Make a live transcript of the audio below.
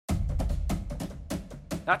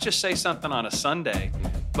not just say something on a Sunday,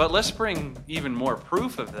 but let's bring even more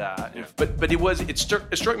proof of that. Yeah. But it struck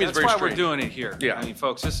me as very That's why strange. we're doing it here. Yeah. I mean,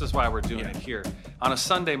 folks, this is why we're doing it here. On a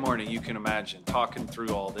Sunday morning, you can imagine talking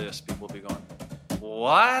through all this, people will be going,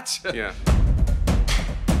 what? Yeah.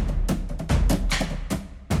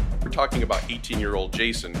 We're talking about 18-year-old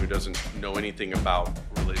Jason who doesn't know anything about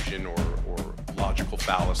religion or logical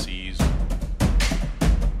fallacies.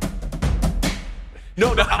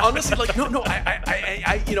 No, honestly, like, no,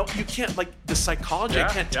 I you can't, like, the psychology, I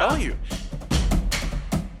can't tell you.